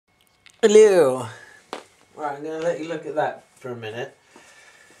Hello. Right, I'm going to let you look at that for a minute,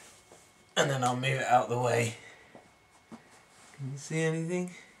 and then I'll move it out of the way. Can you see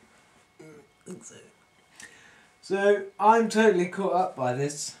anything? I think so. So, I'm totally caught up by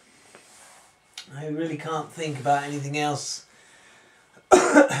this. I really can't think about anything else.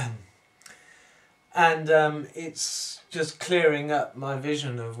 And it's just clearing up my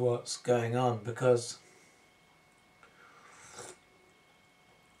vision of what's going on, because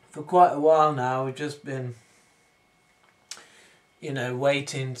for quite a while now we've just been, you know,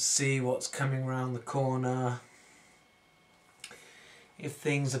 waiting to see what's coming around the corner, if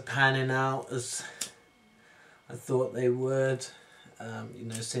things are panning out as I thought they would, you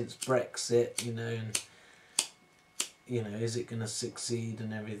know, since Brexit, you know, and, you know, is it going to succeed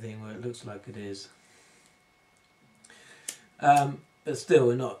and everything? Well, it looks like it is. But still,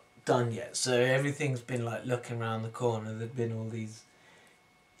 we're not done yet. So everything's been like looking around the corner. There've been all these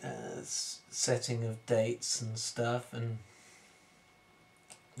setting of dates and stuff, and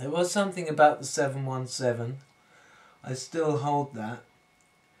there was something about the 717. I still hold that.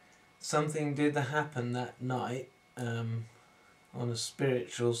 Something did happen that night on a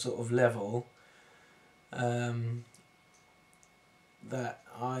spiritual sort of level that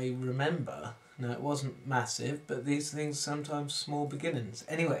I remember. Now, it wasn't massive, but these things sometimes small beginnings.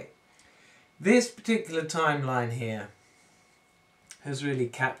 Anyway, this particular timeline here has really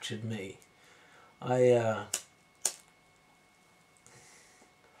captured me. I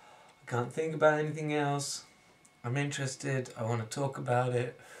can't think about anything else. I'm interested. I want to talk about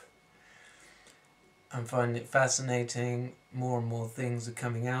it. I'm finding it fascinating. More and more things are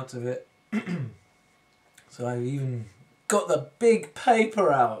coming out of it. So I've even got the big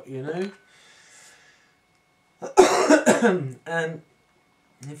paper out, you know. And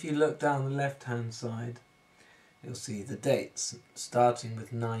if you look down the left hand side, you'll see the dates starting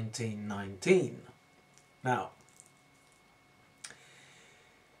with 1919. Now,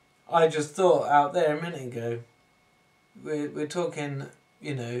 I just thought out there a minute ago, we're talking,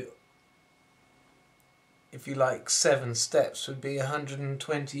 you know, if you like, 7 steps would be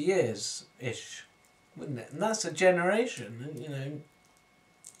 120 years-ish, wouldn't it? And that's a generation, you know.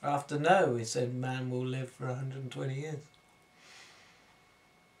 After Noah, we said man will live for 120 years.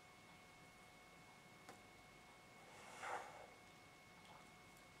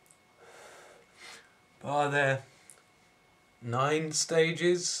 But are there 9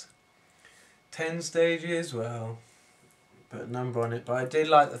 stages? 10 stages? Well, put a number on it. But I did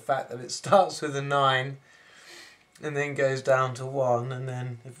like the fact that it starts with a 9 and then goes down to 1. And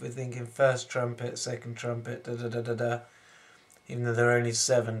then if we're thinking first trumpet, second trumpet, da-da-da-da-da, even though there are only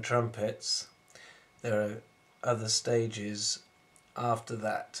 7 trumpets, there are other stages after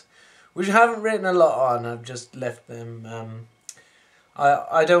that, which I haven't written a lot on. I've just left them.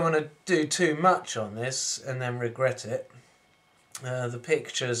 I don't want to do too much on this and then regret it. The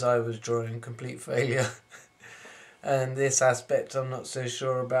pictures I was drawing, complete failure. And this aspect I'm not so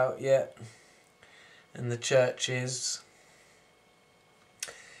sure about yet. And the churches.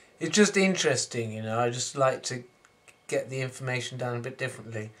 It's just interesting, you know. I just like to get the information down a bit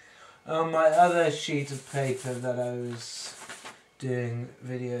differently. On my other sheet of paper that I was doing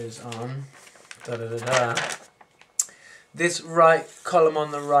videos on, this right column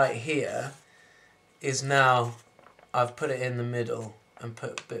on the right here is now, I've put it in the middle and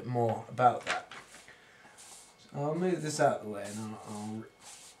put a bit more about that. So I'll move this out of the way and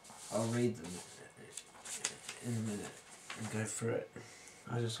I'll read them in a minute and go through it.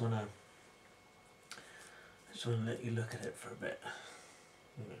 I just want to let you look at it for a bit.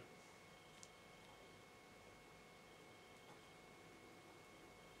 Okay.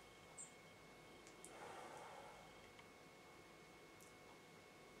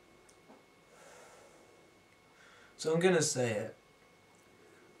 So I'm going to say it.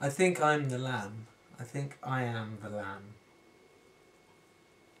 I think I'm the lamb. I think I am the lamb.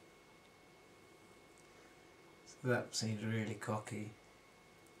 So that seems really cocky.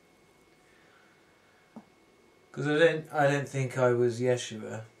 Because I don't think I was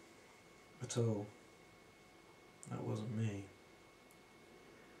Yeshua at all. That wasn't me.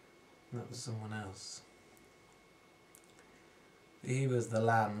 That was someone else. He was the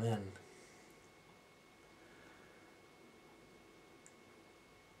lamb then.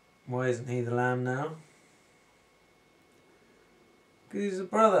 Why isn't he the lamb now? Because he's a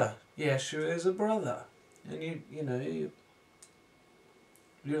brother. Yeshua is a brother. And you know,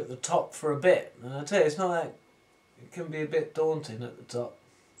 you're at the top for a bit. And I tell you, it's not that, it can be a bit daunting at the top.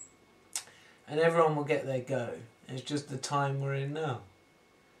 And everyone will get their go. It's just the time we're in now.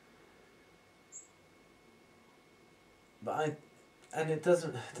 But and it does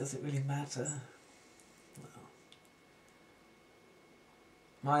it really matter? Well,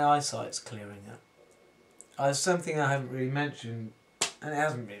 my eyesight's clearing up. Something I haven't really mentioned, and it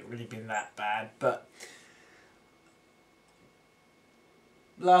hasn't really been that bad, but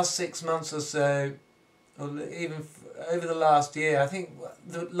last 6 months or so, or even over the last year, I think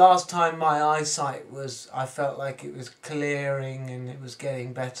the last time my eyesight I felt like it was clearing and it was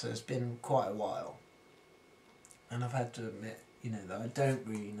getting better. It's been quite a while. And I've had to admit, that I don't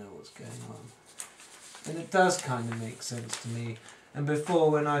really know what's going on. And it does kind of make sense to me. And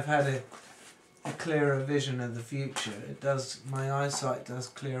before, when I've had a clearer vision of the future, my eyesight does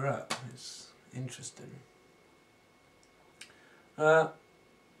clear up. It's interesting.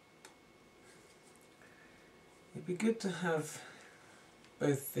 It'd be good to have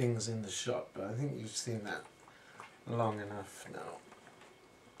both things in the shot, but I think you've seen that long enough now.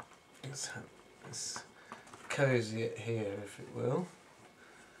 Let's cozy it here, if it will,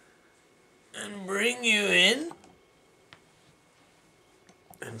 and bring you in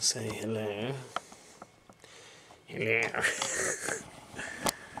and say hello. Hello.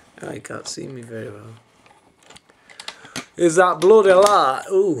 Oh, you can't see me very well. Is that bloody light?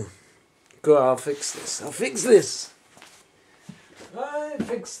 Ooh. Go on, I'll fix this. I'll fix this. I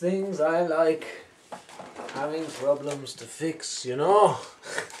fix things. I like having problems to fix, you know.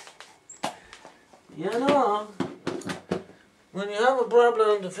 You know. When you have a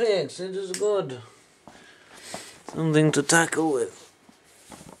problem to fix, it is good. Something to tackle with.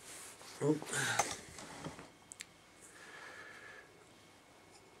 Oop.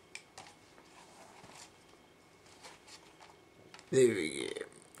 There we go.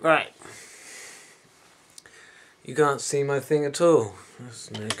 Right. You can't see my thing at all. That's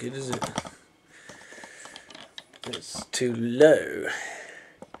no good, is it? It's too low.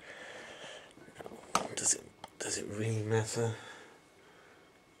 Does it really matter?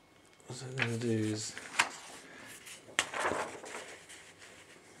 What I'm going to do is...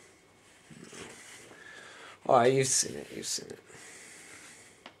 Oh, you've seen it.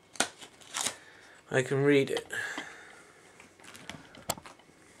 I can read it.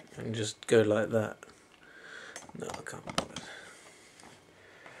 And just go like that. No, I can't bother.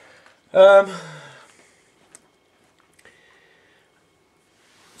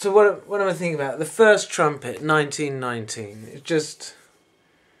 So what am I thinking about? The first trumpet, 1919. It's just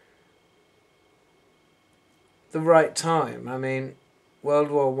the right time. I mean, World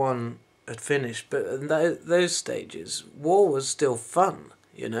War One had finished, but in those stages, war was still fun,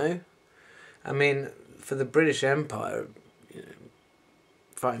 you know? I mean, for the British Empire,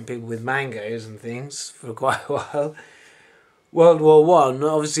 fighting people with mangoes and things for quite a while. World War One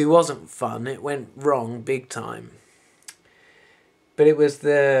obviously wasn't fun. It went wrong big time. But it was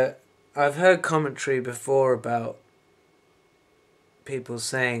I've heard commentary before about people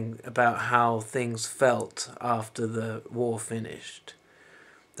saying about how things felt after the war finished.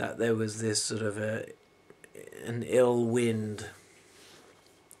 That there was this sort of an ill wind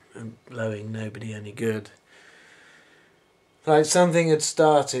and blowing nobody any good. Like something had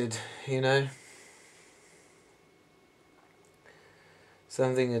started, you know?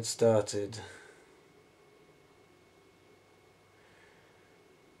 Something had started.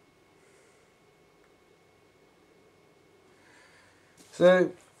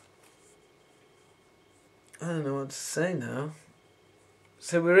 So, I don't know what to say now.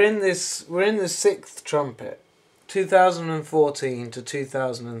 So we're in the 6th trumpet, 2014 to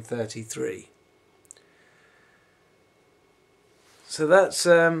 2033. So that's,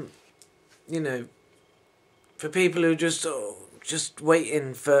 you know, for people who just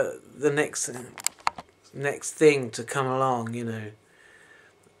waiting for the next thing to come along, you know.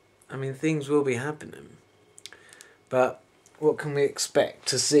 I mean, things will be happening. But what can we expect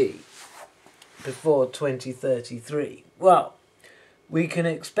to see before 2033? Well, we can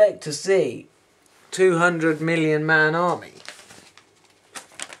expect to see 200 million man army.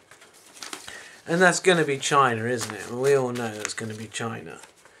 And that's going to be China, isn't it? We all know it's going to be China.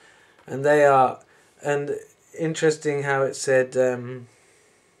 And they are, and interesting how it said on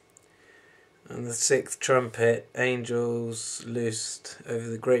the 6th trumpet, angels loosed over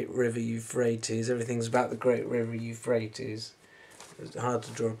the great river Euphrates. Everything's about the great river Euphrates. It's hard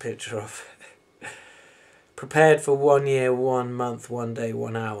to draw a picture of. Prepared for 1 year, 1 month, 1 day,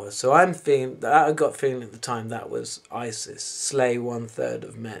 1 hour. So I got feeling at the time that was ISIS. Slay 1/3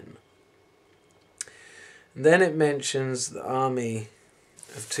 of men. And then it mentions the army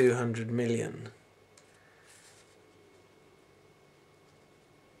of 200 million.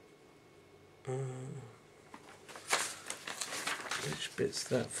 Which bit's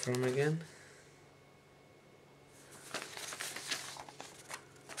that from again?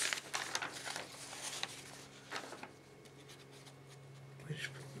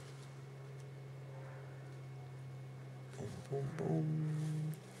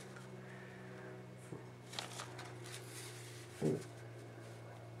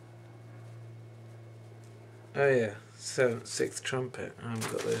 Oh yeah, sixth trumpet. I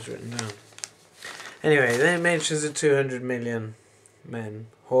haven't got those written down. Anyway, then it mentions the 200 million men,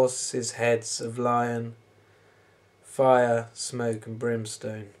 horses' heads of lion, fire, smoke and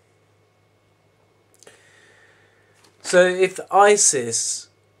brimstone. So if ISIS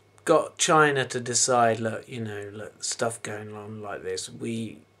got China to decide, look, you know, look, stuff going on like this,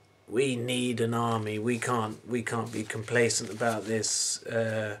 we need an army. We can't be complacent about this.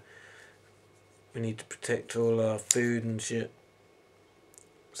 We need to protect all our food and shit.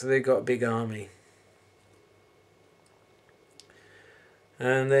 So they got a big army.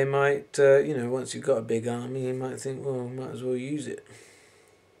 And they might, you know, once you've got a big army, you might think, well, might as well use it.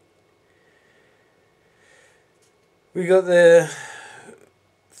 We got the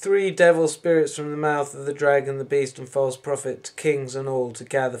 3 devil spirits from the mouth of the dragon, the beast and false prophet, kings and all, to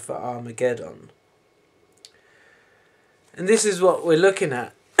gather for Armageddon. And this is what we're looking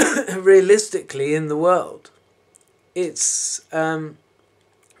at realistically in the world. It's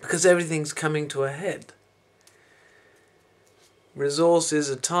because everything's coming to a head. Resources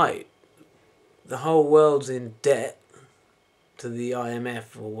are tight. The whole world's in debt to the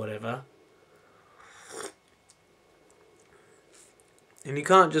IMF or whatever. And you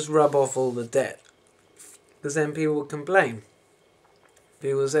can't just rub off all the debt, because then people will complain.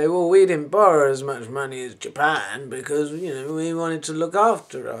 People will say, well, we didn't borrow as much money as Japan because, you know, we wanted to look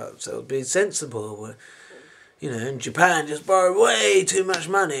after ourselves, be sensible. You know, and Japan just borrowed way too much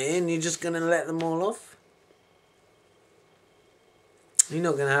money and you're just going to let them all off? You're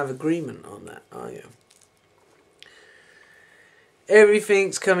not going to have agreement on that, are you?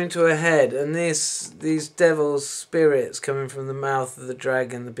 Everything's coming to a head, and these devil's spirits coming from the mouth of the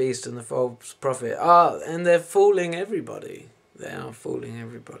dragon, the beast and the false prophet and they're fooling everybody. They are fooling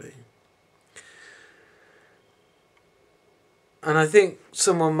everybody. And I think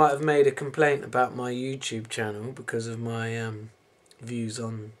someone might have made a complaint about my YouTube channel because of my views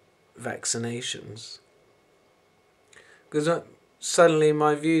on vaccinations. Because suddenly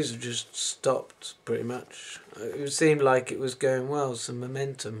my views have just stopped, pretty much. It seemed like it was going well, some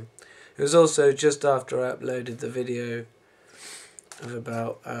momentum. It was also just after I uploaded the video of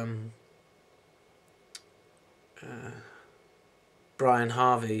about Brian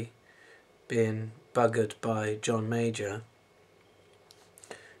Harvey being buggered by John Major.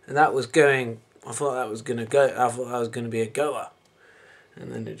 And that was going, I thought that was going to go, I thought that was going to be a goer.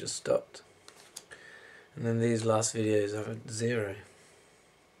 And then it just stopped. And then these last videos I've had 0.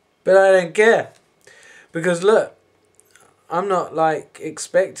 But I don't care. Because look, I'm not like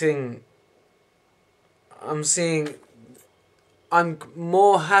expecting, I'm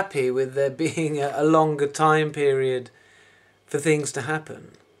more happy with there being a longer time period for things to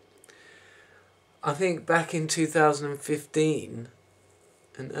happen. I think back in 2015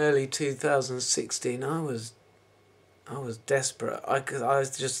 and early 2016 I was desperate. I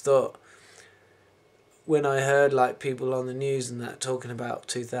just thought, when I heard like people on the news and that talking about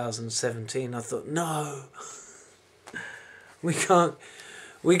 2017, I thought, no, we can't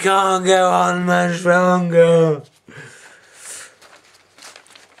go on much longer.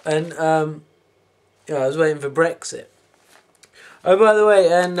 And yeah, I was waiting for Brexit. Oh, by the way,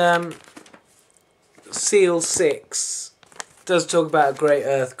 and Seal 6 does talk about a great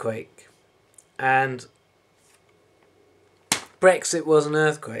earthquake, and Brexit was an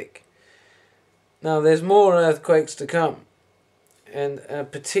earthquake. Now, there's more earthquakes to come, and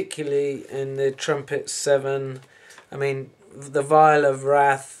particularly in the Trumpet 7, I mean, the Vial of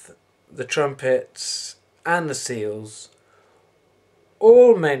Wrath, the Trumpets, and the Seals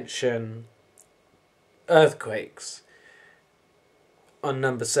all mention earthquakes on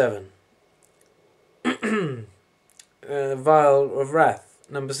number 7. Vial of Wrath,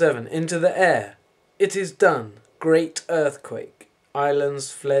 number 7. Into the air. It is done. Great earthquake.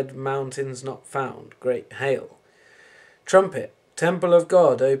 Islands fled, mountains not found. Great hail. Trumpet. Temple of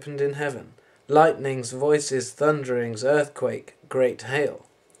God opened in heaven. Lightnings, voices, thunderings, earthquake. Great hail.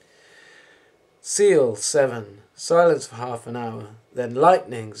 Seal 7. Silence for half an hour. Then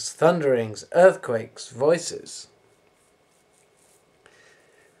lightnings, thunderings, earthquakes, voices.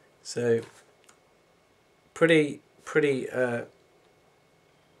 So, pretty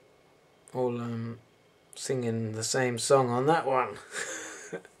all singing the same song on that one.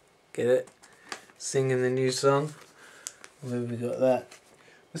 Get it? Singing the new song. Where we got that?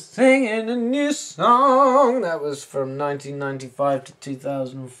 We're singing a new song. That was from 1995 to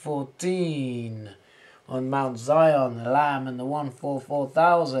 2014. On Mount Zion, the Lamb and the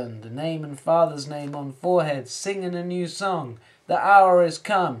 144,000. The name and Father's name on foreheads. Singing a new song. The hour is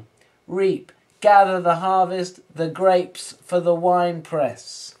come. Reap. Gather the harvest. The grapes for the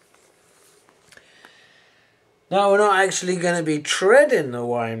winepress. Now we're not actually going to be treading the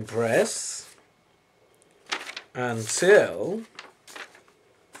wine press until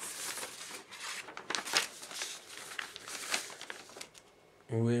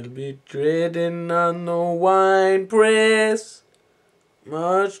we'll be treading on the wine press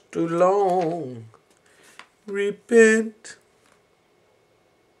much too long. Repent,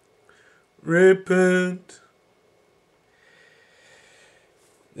 repent.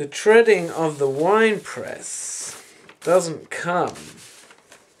 The treading of the wine press doesn't come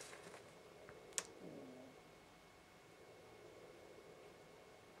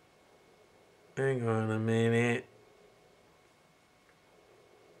hang on a minute.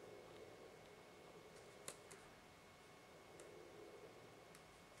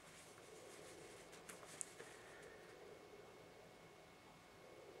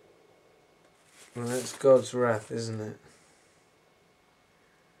 Well, that's God's wrath, isn't it?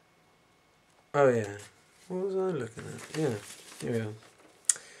 Oh yeah. What was I looking at? Yeah, here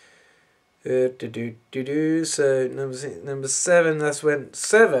we are. So number 7. That's when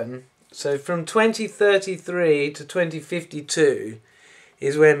 7. So from 2033 to 2052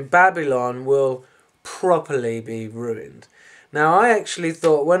 is when Babylon will properly be ruined. Now I actually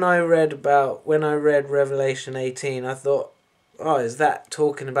thought when I read Revelation 18, I thought, oh, is that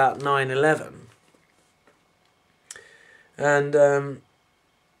talking about 9/11? And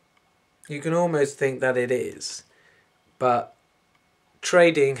you can almost think that it is, but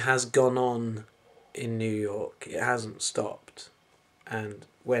trading has gone on in New York. It hasn't stopped, and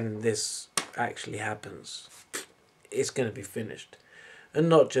when this actually happens, it's going to be finished. And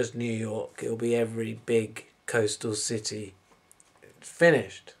not just New York, it'll be every big coastal city. It's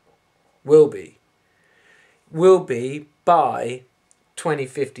finished. Will be by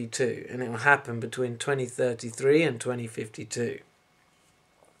 2052, and it will happen between 2033 and 2052.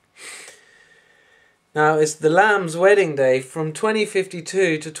 Now, it's the Lamb's wedding day from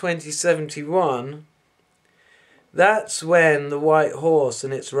 2052 to 2071. That's when the white horse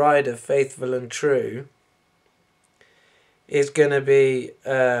and its rider, faithful and true, is going to be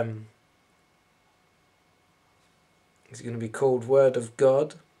called Word of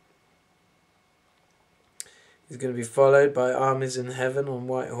God. He's going to be followed by armies in heaven on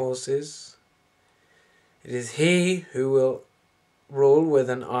white horses. It is he who will rule with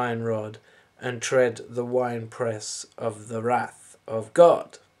an iron rod and tread the winepress of the wrath of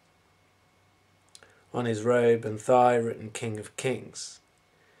God. On his robe and thigh written King of Kings.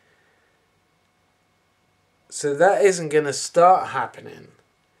 So that isn't going to start happening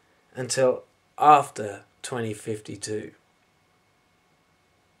until after 2052.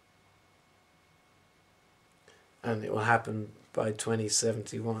 And it will happen by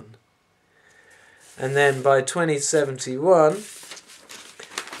 2071. And then by 2071,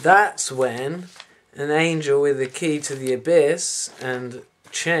 that's when an angel with a key to the abyss and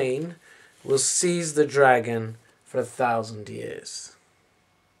chain will seize the dragon for 1,000 years.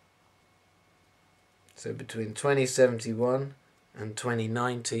 So between 2071 and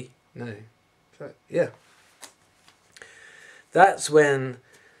 2090, yeah. That's when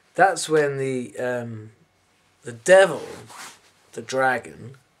the devil, the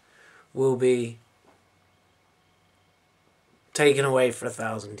dragon, will be taken away for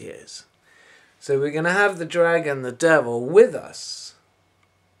 1,000 years. So we're going to have the dragon, the devil, with us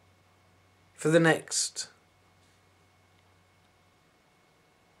for the next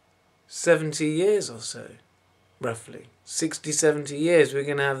 70 years or so, roughly. 60, 70 years we're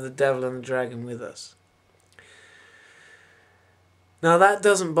going to have the devil and the dragon with us. Now that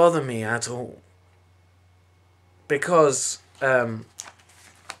doesn't bother me at all. Because the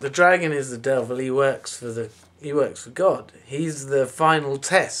dragon is the devil, he works for God. He's the final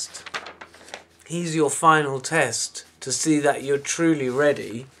test. He's your final test to see that you're truly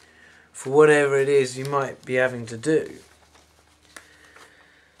ready for whatever it is you might be having to do.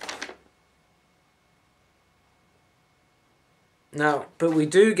 Now, but we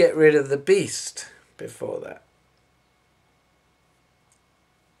do get rid of the beast before that.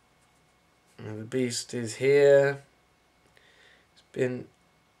 And the beast is here. It's been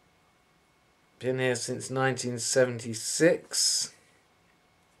here since 1976.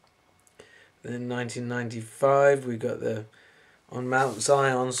 Then in 1995 we got on Mount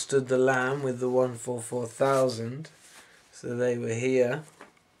Zion stood the Lamb with the 144,000. So they were here.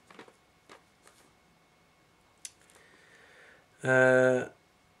 Then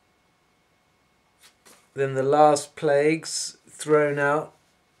the last plagues thrown out.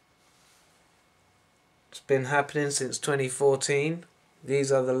 It's been happening since 2014.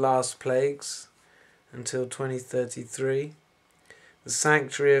 These are the last plagues until 2033. The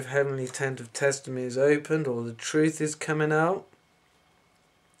sanctuary of heavenly tent of testimony is opened, or the truth is coming out.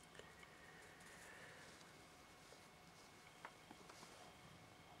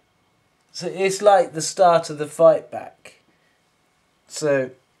 So it's like the start of the fight back.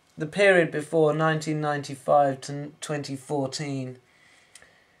 So the period before 1995 to 2014,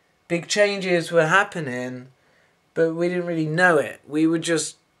 big changes were happening, but we didn't really know it. We were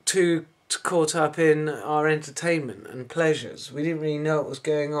just too caught up in our entertainment and pleasures. We didn't really know what was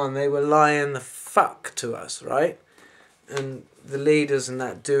going on. They were lying the fuck to us, right? And the leaders and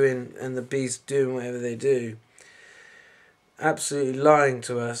that doing, and the beast doing whatever they do, absolutely lying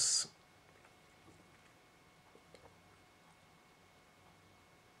to us.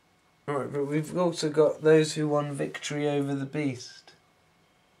 Alright, but we've also got those who won victory over the beast.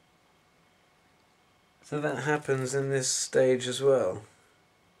 So that happens in this stage as well.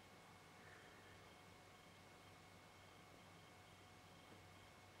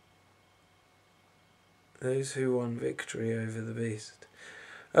 Those who won victory over the beast.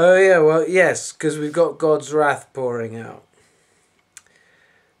 Oh yeah, well yes, because we've got God's wrath pouring out.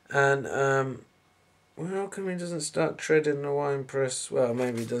 And well, how come he doesn't start treading the winepress? Well,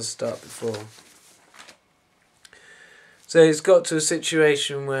 maybe he does start before. So it's got to a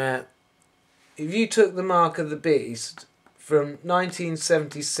situation where if you took the mark of the beast from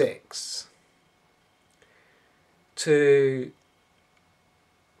 1976 to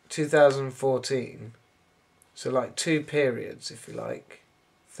 2014, so like 2 periods, if you like,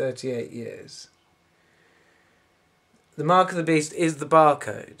 38 years. The mark of the beast is the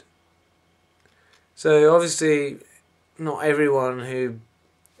barcode. So obviously not everyone who,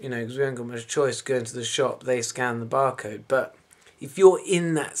 because we haven't got much choice going to the shop, they scan the barcode. But if you're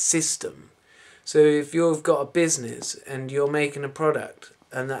in that system, so if you've got a business and you're making a product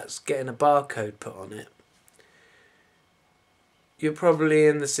and that's getting a barcode put on it, you're probably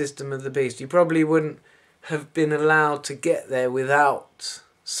in the system of the beast. You probably wouldn't have been allowed to get there without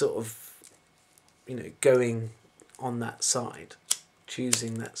sort of, going on that side,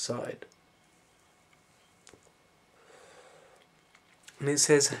 choosing that side. And it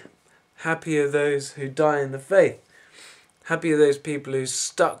says, happy are those who die in the faith. Happy are those people who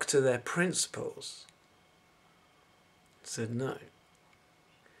stuck to their principles. It said no.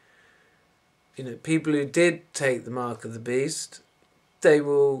 People who did take the mark of the beast, they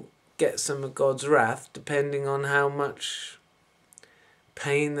will get some of God's wrath depending on how much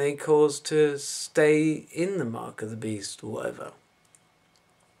pain they cause to stay in the mark of the beast or whatever.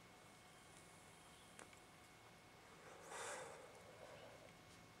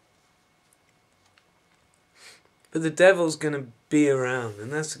 But the devil's going to be around,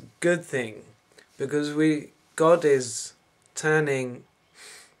 and that's a good thing, because God is turning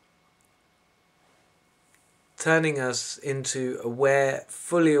us into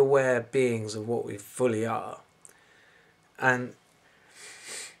fully aware beings of what we fully are. And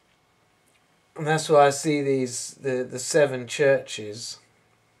that's why I see the 7 churches.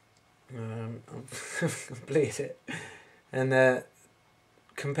 I've completed it, and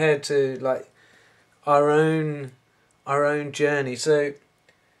compared to like our own journey. So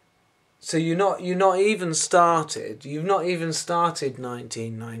you've not even started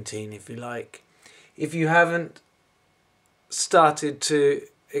 1919, if you like, if you haven't started to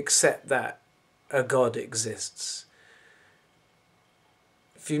accept that a God exists.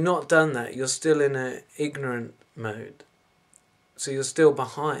 If you've not done that, you're still in an ignorant mode. So you're still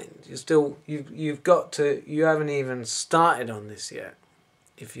behind. You haven't even started on this yet,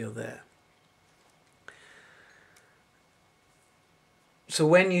 if you're there. So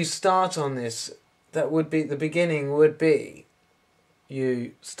when you start on this, that would be, the beginning would be,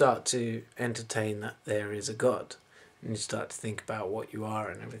 you start to entertain that there is a God. And you start to think about what you are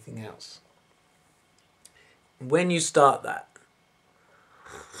and everything else. When you start that,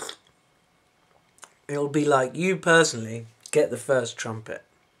 it'll be like you personally get the first trumpet.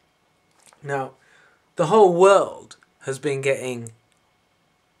 Now, the whole world has been going,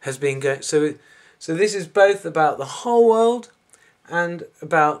 so this is both about the whole world and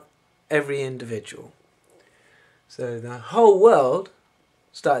about every individual. So the whole world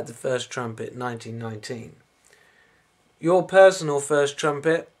started the first trumpet in 1919. Your personal first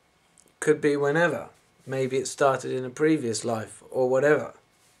trumpet could be whenever. Maybe it started in a previous life or whatever.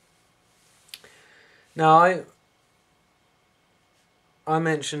 Now, I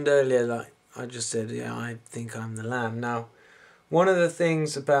mentioned earlier, like I just said, yeah, I think I'm the Lamb. Now, one of the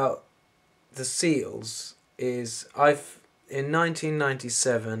things about the seals is in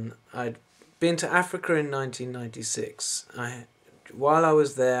 1997, I'd been to Africa in 1996. While I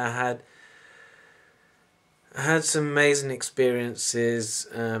was there, I had I had some amazing experiences.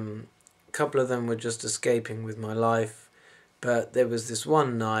 A couple of them were just escaping with my life, but there was this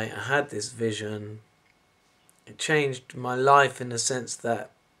one night I had this vision. It changed my life in the sense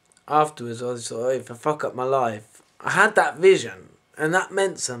that afterwards I was thought, oh, if I fuck up my life, I had that vision and that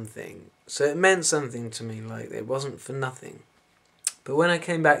meant something. So it meant something to me, like it wasn't for nothing. But when I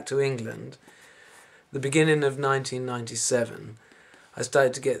came back to England, the beginning of 1997, I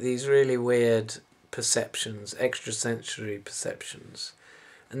started to get these really weird perceptions, extrasensory perceptions.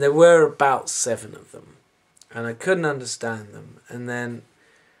 And there were about 7 of them. And I couldn't understand them. And then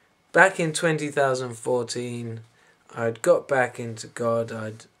back in 2014, I'd got back into God.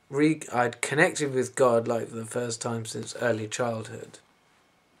 I'd connected with God like for the first time since early childhood.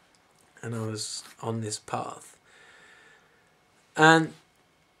 And I was on this path. And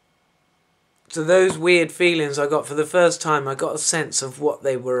so those weird feelings I got for the first time, I got a sense of what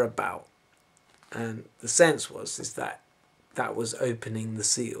they were about. And the sense was that was opening the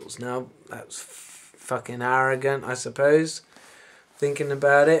seals. Now, that's fucking arrogant, I suppose, thinking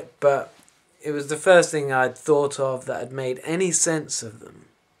about it, but it was the first thing I'd thought of that had made any sense of them.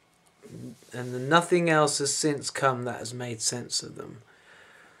 And nothing else has since come that has made sense of them.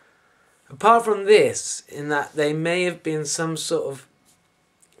 Apart from this, in that they may have been some sort of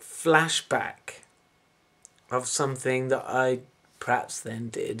flashback of something that I perhaps then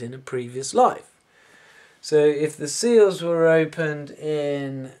did in a previous life. So if the seals were opened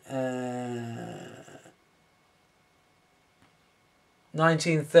in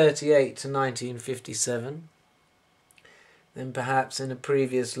 1938 to 1957, then perhaps in a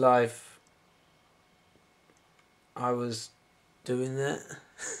previous life I was doing that.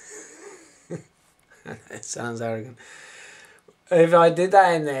 It sounds arrogant. If I did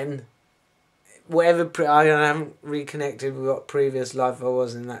that and then, whatever, I haven't reconnected with what previous life I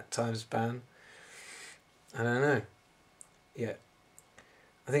was in that time span. I don't know yet.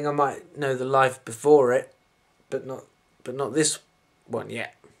 I think I might know the life before it, but not this one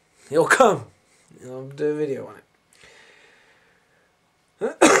yet. It'll come. I'll do a video on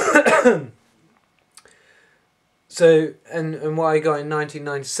it. So, and what I got in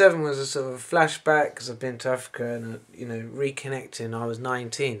 1997 was a sort of flashback, because I've been to Africa and, reconnecting. I was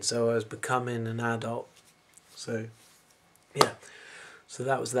 19, so I was becoming an adult. So, yeah. So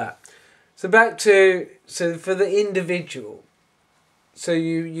that was that. So back to, so for the individual, so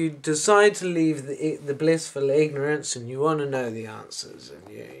you decide to leave the blissful ignorance and you want to know the answers, and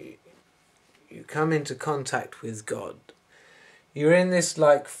you come into contact with God. You're in this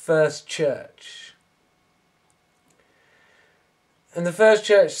like first church. And the first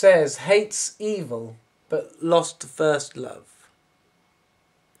church says, hates evil, but lost the first love.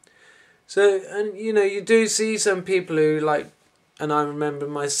 So, and you do see some people who and I remember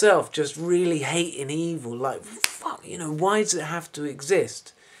myself just really hating evil, like, fuck, why does it have to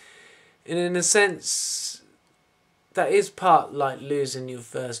exist? And in a sense, that is part like losing your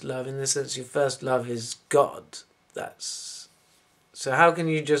first love, in the sense your first love is God. So how can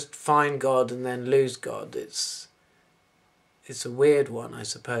you just find God and then lose God? It's a weird one, I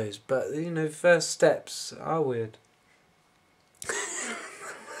suppose. But, first steps are weird.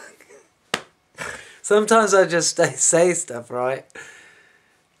 Sometimes I just say stuff, right?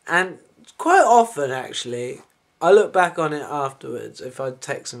 And quite often, actually, I look back on it afterwards, if I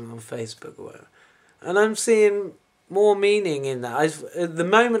text them on Facebook or whatever, and I'm seeing more meaning in that. The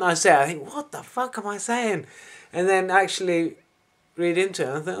moment I say it, I think, what the fuck am I saying? And then actually read into it,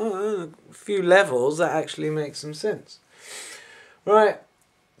 and I think, oh, a few levels, that actually makes some sense. Right,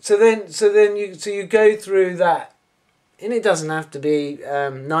 so you go through that, and it doesn't have to be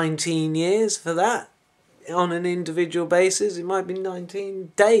 19 years for that on an individual basis. It might be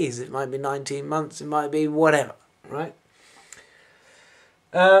 19 days, it might be 19 months, it might be whatever, right?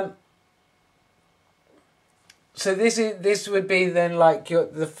 So this would be then like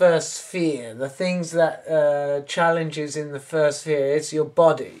the first sphere, the things that challenges in the first sphere. It's your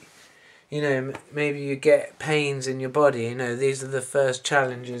body. Maybe you get pains in your body. These are the first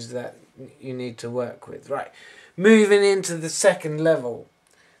challenges that you need to work with. Right. Moving into the second level,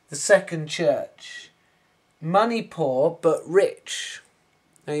 the second church. Money poor, but rich.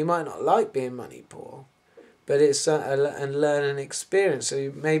 Now, you might not like being money poor, but it's a learning experience.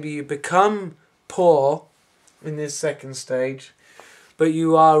 So maybe you become poor in this second stage, but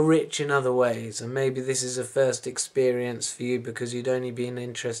you are rich in other ways, and maybe this is a first experience for you because you'd only been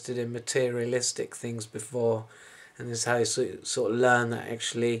interested in materialistic things before, and this is how you sort of learn that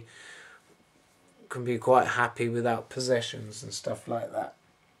actually can be quite happy without possessions and stuff like that.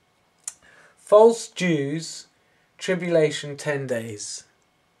 False Jews, tribulation 10 days.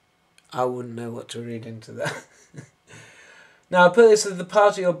 I wouldn't know what to read into that. Now, I put this as the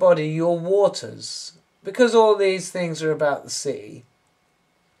part of your body, your waters. Because all these things are about the sea,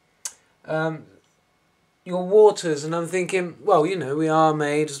 your waters, and I'm thinking, well, you know, we are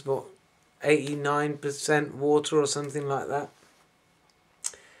made as what, 89% water or something like that.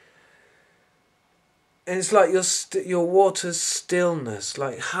 And it's like your water's stillness,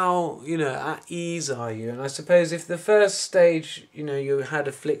 like how, you know, at ease are you? And I suppose if the first stage, you know, you had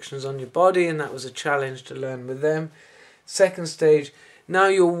afflictions on your body and that was a challenge to learn with them. Second stage, now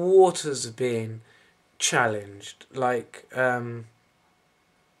your waters are being challenged, like,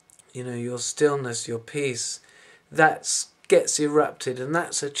 you know, your stillness, your peace, that gets erupted, and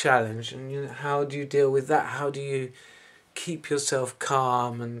that's a challenge. And you know, how do you deal with that? How do you keep yourself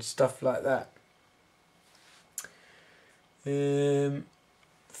calm and stuff like that?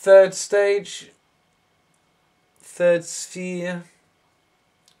 Third stage, third sphere,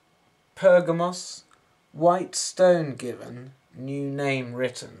 Pergamos, white stone given, new name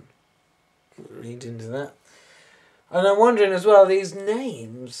written. Read into that. And I'm wondering as well, these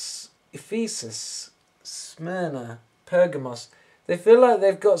names, Ephesus, Smyrna, Pergamos, they feel like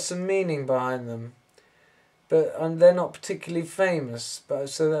they've got some meaning behind them, but they're not particularly famous. But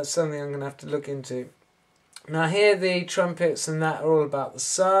so that's something I'm going to have to look into. Now here the trumpets and that are all about the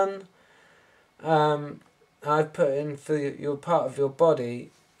sun. I've put in for your part of your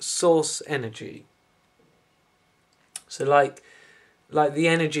body, source energy. So like the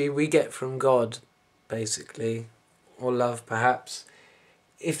energy we get from God, basically, or love perhaps.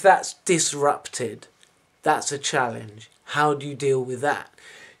 If that's disrupted, that's a challenge. How do you deal with that?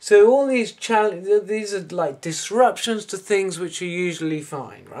 So all these these are like disruptions to things which are usually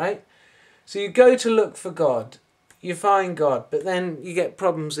fine, right? So you go to look for God, you find God, but then you get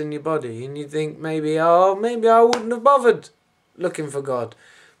problems in your body and you think maybe I wouldn't have bothered looking for God.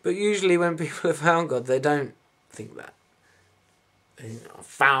 But usually when people have found God, they don't think that. I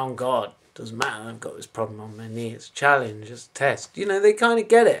found God, doesn't matter, I've got this problem on my knee, it's a challenge, it's a test. You know, they kind of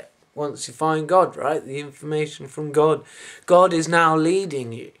get it once you find God, right? The information from God. God is now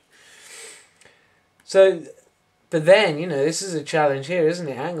leading you. So, but then, you know, this is a challenge here, isn't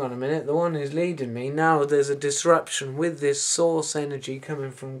it? Hang on a minute, the one who's leading me, now there's a disruption with this source energy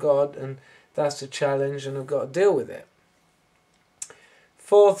coming from God, and that's a challenge, and I've got to deal with it.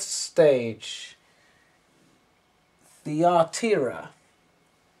 Fourth stage, Thyatira,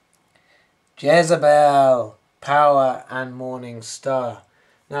 Jezebel, power and morning star.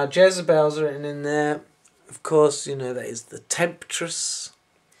 Now Jezebel's written in there, of course, you know, that is the temptress.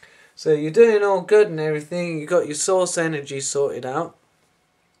 So you're doing all good and everything, you got your source energy sorted out,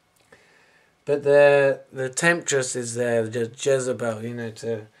 but the temptress is there, Jezebel, you know,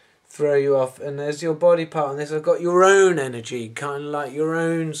 to throw you off. And there's your body part on this. I've got your own energy, kind of like your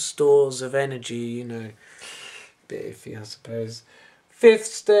own stores of energy, you know, bit iffy, I suppose. Fifth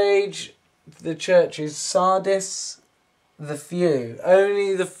stage, the church is Sardis, the few.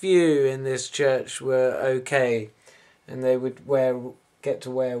 Only the few in this church were okay, and they would get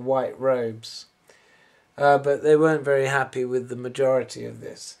to wear white robes. But they weren't very happy with the majority of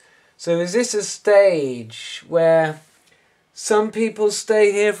this. So is this a stage where some people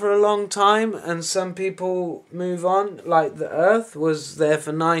stay here for a long time and some people move on? Like the Earth was there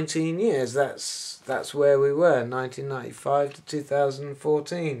for 19 years. That's where we were, 1995 to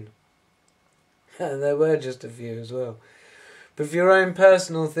 2014. And there were just a few as well. But for your own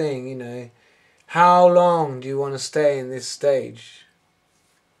personal thing, you know, how long do you want to stay in this stage?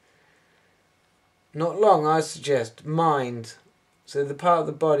 Not long, I suggest. Mind. So the part of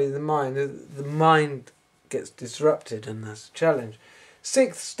the body, the mind gets disrupted, and that's a challenge.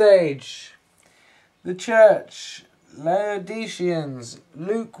 Sixth stage, the church, Laodiceans,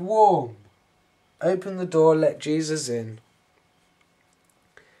 lukewarm. Open the door, let Jesus in.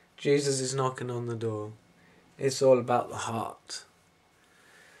 Jesus is knocking on the door. It's all about the heart.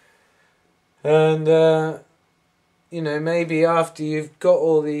 And, you know, maybe after you've got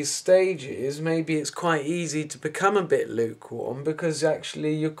all these stages, maybe it's quite easy to become a bit lukewarm, because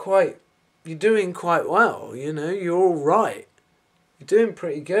actually you're doing quite well, you know, you're all right. You're doing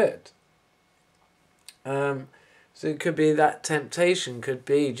pretty good. So it could be that temptation could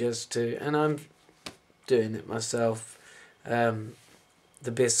be just to, and I'm doing it myself,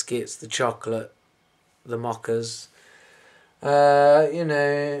 the biscuits, the chocolate, the mockers, you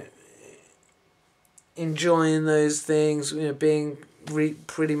know, enjoying those things, you know, being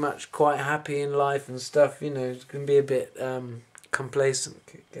pretty much quite happy in life and stuff, you know, it can be a bit complacent,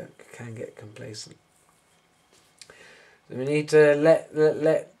 can get complacent. So we need to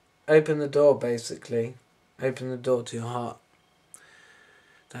let open the door, basically. Open the door to your heart.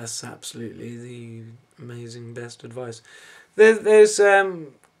 That's absolutely the amazing best advice. There's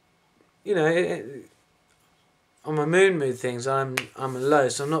you know, on my mood things, I'm a low,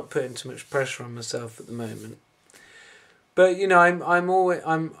 so I'm not putting too much pressure on myself at the moment. But you know,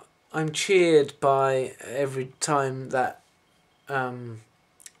 I'm cheered by every time that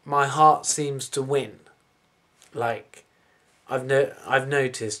my heart seems to win. Like I've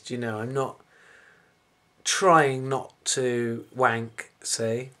noticed, you know, I'm not trying not to wank,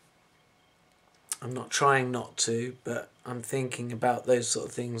 say. I'm not trying not to, but I'm thinking about those sort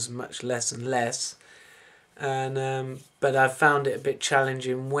of things much less and less. And but I've found it a bit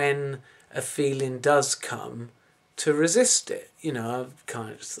challenging when a feeling does come to resist it. You know, I've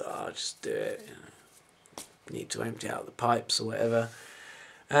kind of just thought, I'll just do it. You know, need to empty out the pipes or whatever.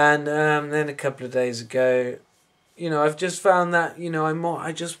 And then a couple of days ago, you know, I've just found that, you know, I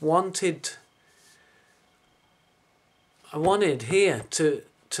wanted here to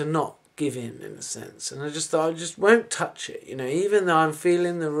not give in a sense, and I just thought I just won't touch it, you know, even though I'm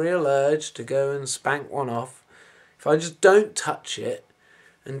feeling the real urge to go and spank one off. If I just don't touch it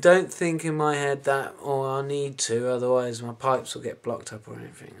and don't think in my head that, oh, I need to, otherwise my pipes will get blocked up or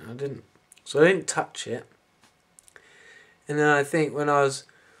anything, I didn't. So I didn't touch it. And then I think when I was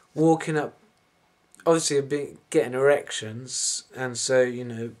walking up, obviously I've been getting erections, and so, you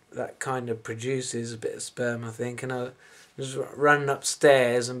know, that kind of produces a bit of sperm, I think, and I was running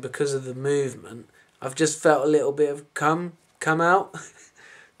upstairs, and because of the movement, I've just felt a little bit of cum come out,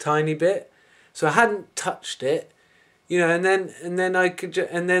 tiny bit. So I hadn't touched it, you know, and then I could,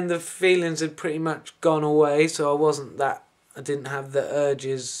 and then the feelings had pretty much gone away, so I didn't have the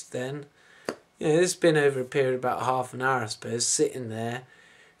urges then. You know, it's been over a period of about half an hour, I suppose, sitting there,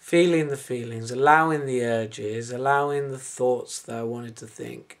 feeling the feelings, allowing the urges, allowing the thoughts that I wanted to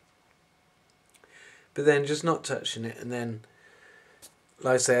think. But then just not touching it, and then,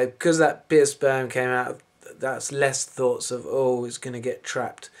 like I say, because that bit of sperm came out, that's less thoughts of, oh, it's going to get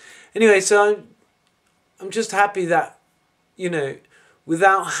trapped. Anyway, so I'm just happy that, you know,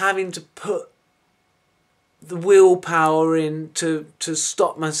 without having to put the willpower in to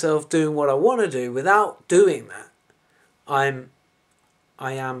stop myself doing what I want to do, without doing that, I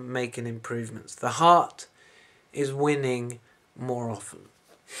am making improvements. The heart is winning more often.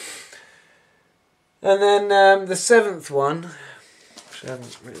 And then the seventh one, which I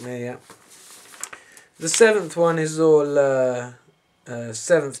haven't written there yet. The seventh one is all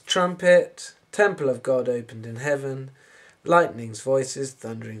seventh trumpet, temple of God opened in heaven, lightnings, voices,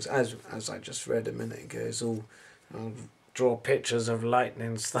 thunderings, as I just read a minute ago. It's all, I'll draw pictures of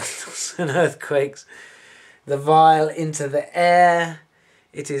lightnings, thunders and earthquakes. The vial into the air,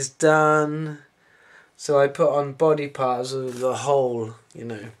 it is done. So I put on body parts of the whole, you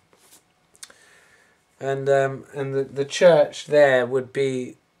know. And the church there would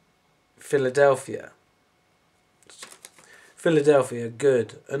be Philadelphia. Philadelphia,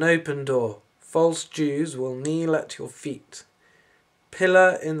 good. An open door. False Jews will kneel at your feet.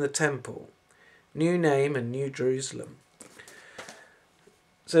 Pillar in the temple. New name and New Jerusalem.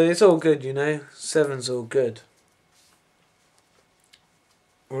 So it's all good, you know. Seven's all good.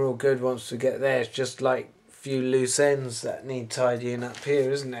 We're all good once we get there. It's just like a few loose ends that need tidying up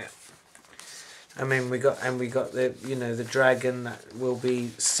here, isn't it? I mean, we got the, you know, the dragon that will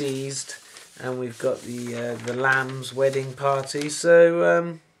be seized, and we've got the lamb's wedding party.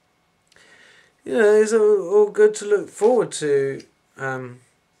 So you know, it's all good to look forward to.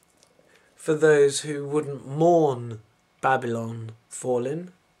 For those who wouldn't mourn Babylon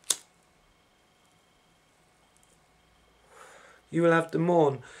falling, you will have to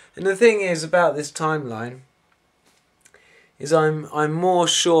mourn. And the thing is about this timeline is I'm more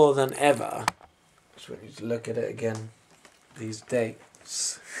sure than ever. Just want you to look at it again. These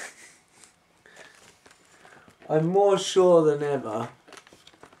dates. I'm more sure than ever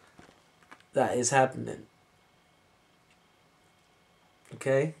that is happening.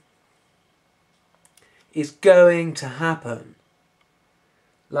 Okay? It's going to happen.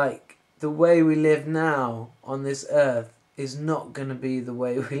 Like, the way we live now on this earth is not going to be the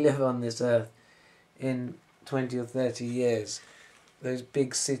way we live on this earth in 20 or 30 years. Those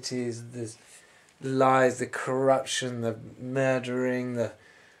big cities, the lies, the corruption, the murdering, the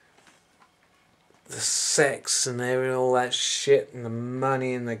sex and all that shit, and the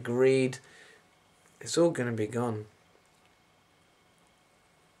money and the greed, it's all going to be gone.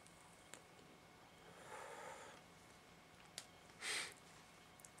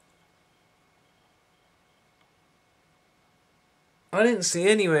 I didn't see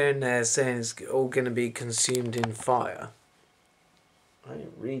anywhere in there saying it's all going to be consumed in fire. I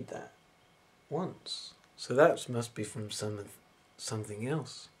didn't read that once. So that must be from something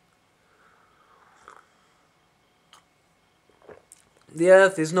else. The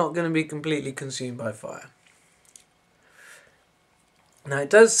earth is not going to be completely consumed by fire. Now it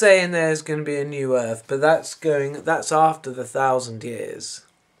does say in there there's going to be a new earth, but that's after the 1,000 years.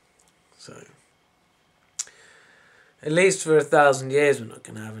 So at least for 1,000 years we're not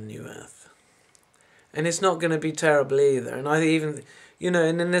going to have a new earth. And it's not going to be terrible either. And I even,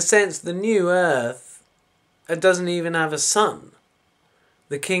 and in a sense the new earth, it doesn't even have a sun.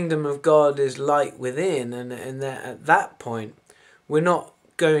 The kingdom of God is light within, and at that point we're not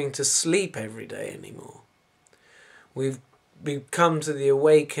going to sleep every day anymore. We've come to the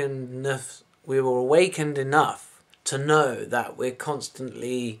awakenedness. We were awakened enough to know that we're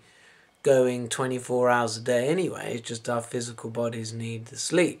constantly going 24 hours a day anyway. It's just our physical bodies need the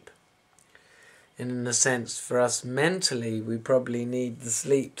sleep. And in a sense, for us mentally, we probably need the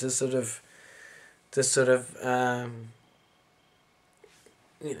sleep to sort of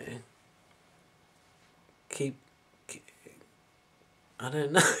keep I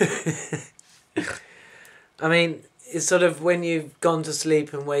don't know. I mean, it's sort of when you've gone to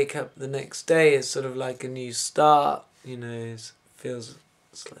sleep and wake up the next day, it's sort of like a new start, it's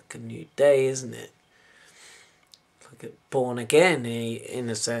like a new day, isn't it? It's like born again in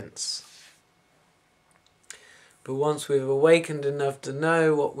a sense. But once we've awakened enough to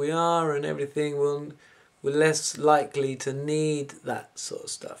know what we are and everything, we're less likely to need that sort of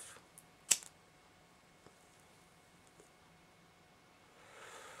stuff.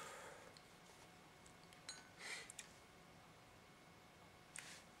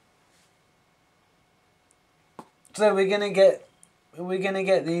 So we're gonna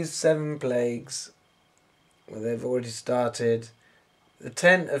get these 7 plagues. Well, they've already started. The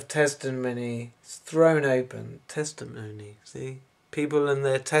tent of testimony is thrown open. Testimony, see? People and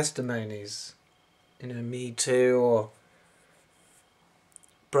their testimonies. Me Too, or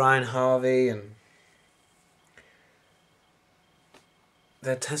Brian Harvey and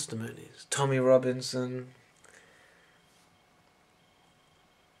their testimonies. Tommy Robinson.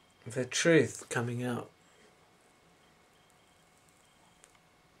 Their truth coming out.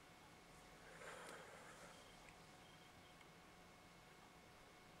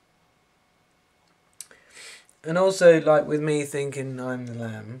 And also, like with me thinking I'm the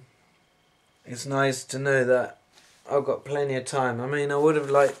lamb, it's nice to know that I've got plenty of time. I mean, I would have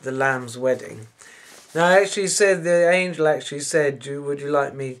liked the lamb's wedding. Now, the angel actually said, would you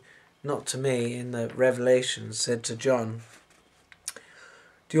like me, not to me, in the Revelation, said to John,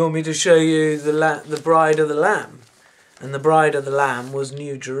 do you want me to show you the bride of the Lamb? And the bride of the Lamb was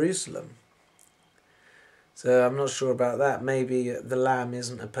New Jerusalem. So I'm not sure about that. Maybe the lamb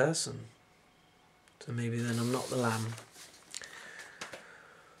isn't a person. So maybe then I'm not the lamb.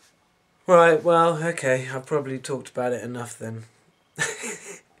 Right, well, okay, I've probably talked about it enough then.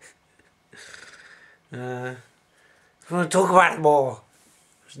 If you want to talk about it more,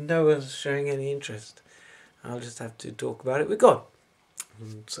 no one's showing any interest, I'll just have to talk about it with God.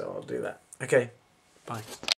 So I'll do that. Okay, bye.